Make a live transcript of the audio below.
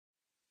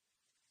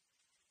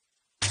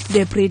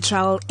The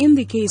pre-trial in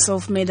the case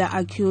of murder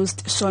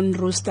accused Sean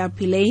Rooster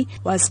Pillay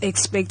was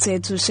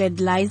expected to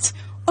shed light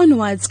on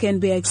what can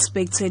be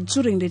expected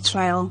during the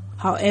trial.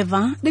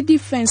 However, the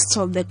defense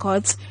told the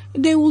court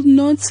they would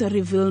not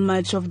reveal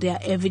much of their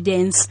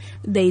evidence.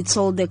 They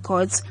told the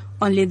court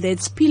only that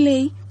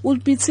Pillay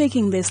would be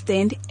taking the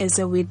stand as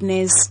a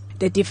witness.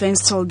 The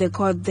defense told the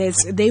court that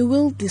they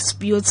will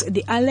dispute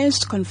the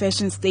alleged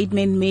confession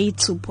statement made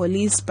to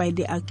police by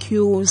the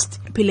accused.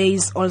 Pillay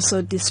is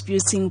also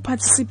disputing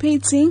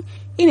participating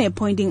in a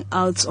pointing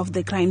out of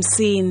the crime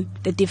scene.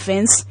 The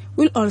defense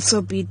will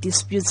also be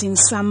disputing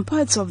some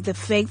parts of the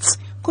facts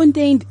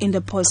contained in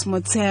the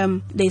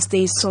post-mortem. The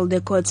state told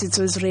the court it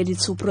was ready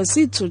to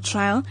proceed to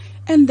trial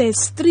and that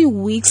 3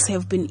 weeks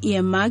have been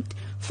earmarked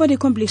for the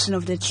completion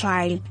of the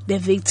trial. The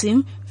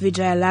victim,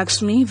 Vijaya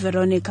Lakshmi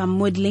Veronica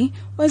Mudley,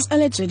 was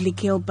allegedly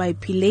killed by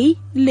Pillay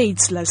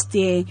late last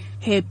year.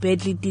 Her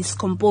badly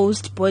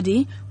decomposed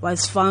body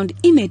was found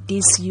in a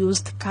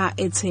disused car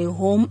at her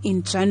home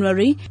in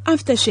January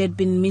after she had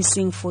been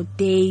missing for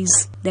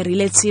days. The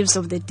relatives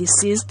of the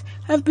deceased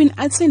have been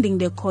attending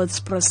the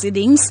court's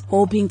proceedings,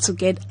 hoping to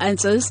get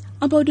answers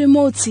about the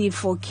motive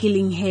for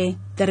killing her.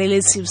 The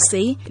relatives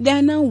say they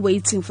are now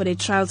waiting for the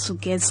trial to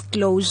get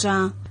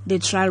closure. The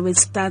trial will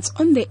start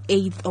on the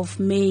 8th of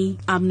May.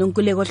 I'm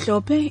Nonkulego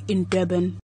Hlope in Durban.